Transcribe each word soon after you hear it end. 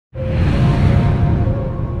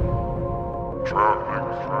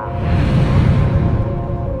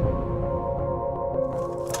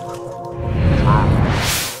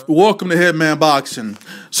Welcome to Hitman Boxing.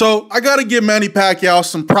 So I got to give Manny Pacquiao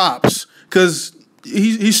some props because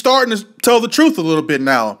he's starting to tell the truth a little bit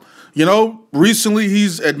now. You know, recently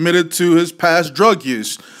he's admitted to his past drug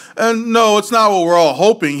use. And no, it's not what we're all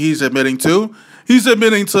hoping he's admitting to. He's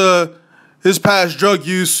admitting to his past drug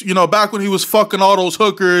use, you know, back when he was fucking all those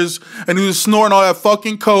hookers and he was snorting all that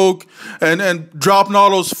fucking coke and dropping all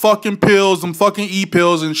those fucking pills and fucking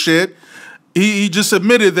E-pills and shit. He just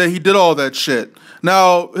admitted that he did all that shit.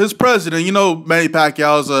 Now, his president, you know, Manny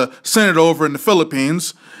Pacquiao is a senator over in the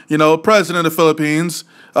Philippines. You know, president of the Philippines.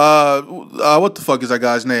 What the fuck is that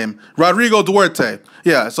guy's name? Rodrigo Duarte.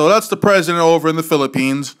 Yeah, so that's the president over in the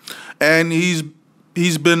Philippines. And he's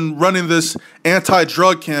been running this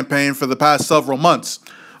anti-drug campaign for the past several months.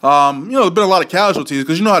 You know, there's been a lot of casualties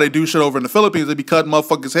because you know how they do shit over in the Philippines. They be cutting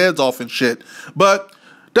motherfuckers' heads off and shit. But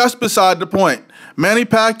that's beside the point. Manny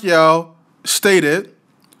Pacquiao stated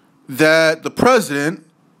that the president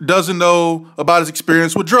doesn't know about his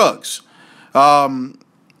experience with drugs. And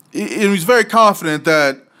he's very confident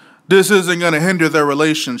that this isn't going to hinder their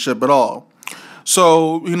relationship at all.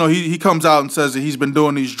 So, you know, he comes out and says that he's been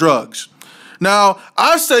doing these drugs. Now,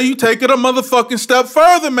 I say you take it a motherfucking step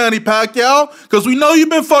further, Manny Pacquiao, because we know you've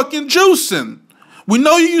been fucking juicing. We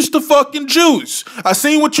know you used to fucking juice. I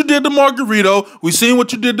seen what you did to Margarito. We seen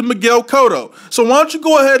what you did to Miguel Cotto. So why don't you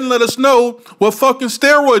go ahead and let us know what fucking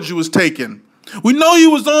steroids you was taking? We know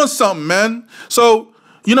you was on something, man. So,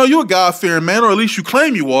 you know, you a God-fearing man, or at least you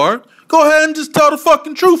claim you are. Go ahead and just tell the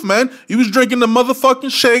fucking truth, man. You was drinking the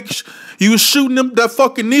motherfucking shakes. You was shooting that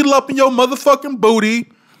fucking needle up in your motherfucking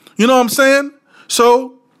booty. You know what I'm saying?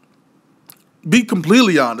 So, be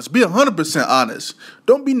completely honest. Be 100% honest.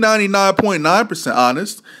 Don't be 99.9%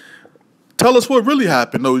 honest. Tell us what really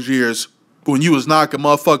happened those years when you was knocking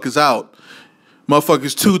motherfuckers out.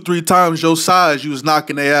 Motherfuckers 2-3 times your size, you was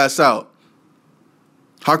knocking their ass out.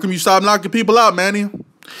 How come you stopped knocking people out, Manny?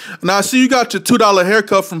 Now, I see you got your $2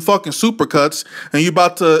 haircut from fucking Supercuts and you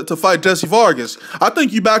about to fight Jesse Vargas. I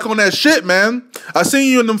think you back on that shit, man. I seen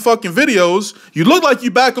you in them fucking videos. You look like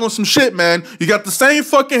you back on some shit, man. You got the same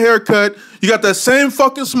fucking haircut. You got that same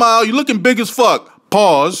fucking smile. You looking big as fuck.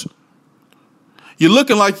 Pause. You're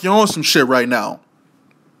looking like you're on some shit right now.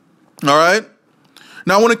 All right?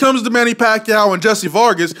 Now, when it comes to Manny Pacquiao and Jesse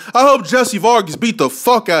Vargas, I hope Jesse Vargas beat the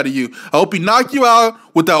fuck out of you. I hope he knock you out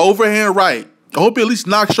with that overhand right. I hope he at least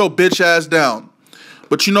knocks your bitch ass down.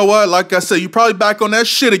 But you know what? Like I said, you probably back on that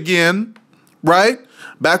shit again, right?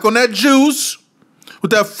 Back on that juice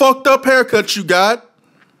with that fucked up haircut you got.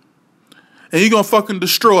 And you're going to fucking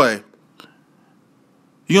destroy.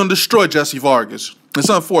 You're going to destroy Jesse Vargas. It's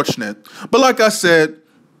unfortunate. But like I said,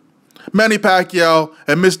 Manny Pacquiao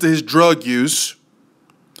admits to his drug use.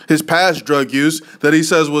 His past drug use that he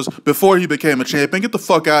says was before he became a champion. Get the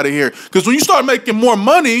fuck out of here. Because when you start making more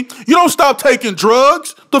money, you don't stop taking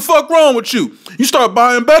drugs. The fuck wrong with you? You start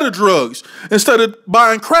buying better drugs. Instead of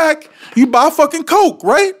buying crack, you buy fucking coke,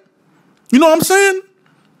 right? You know what I'm saying?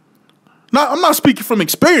 Now, I'm not speaking from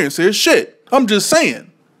experience here. Shit. I'm just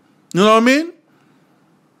saying. You know what I mean?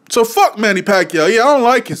 So fuck Manny Pacquiao. Yeah, I don't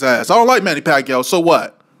like his ass. I don't like Manny Pacquiao. So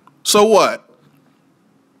what? So what?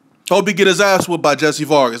 Hope he get his ass whooped by Jesse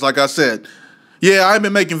Vargas, like I said. Yeah, I ain't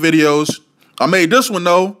been making videos. I made this one,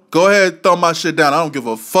 though. Go ahead, throw my shit down. I don't give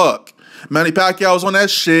a fuck. Manny Pacquiao was on that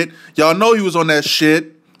shit. Y'all know he was on that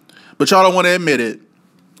shit. But y'all don't want to admit it.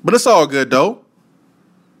 But it's all good, though.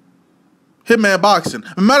 Hitman Boxing.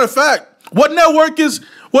 As a matter of fact, what network is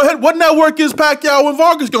Pacquiao and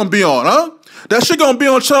Vargas going to be on, huh? That shit going to be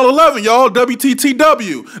on Channel 11, y'all.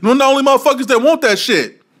 WTTW. We're the only motherfuckers that want that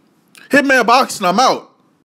shit. Hitman Boxing, I'm out.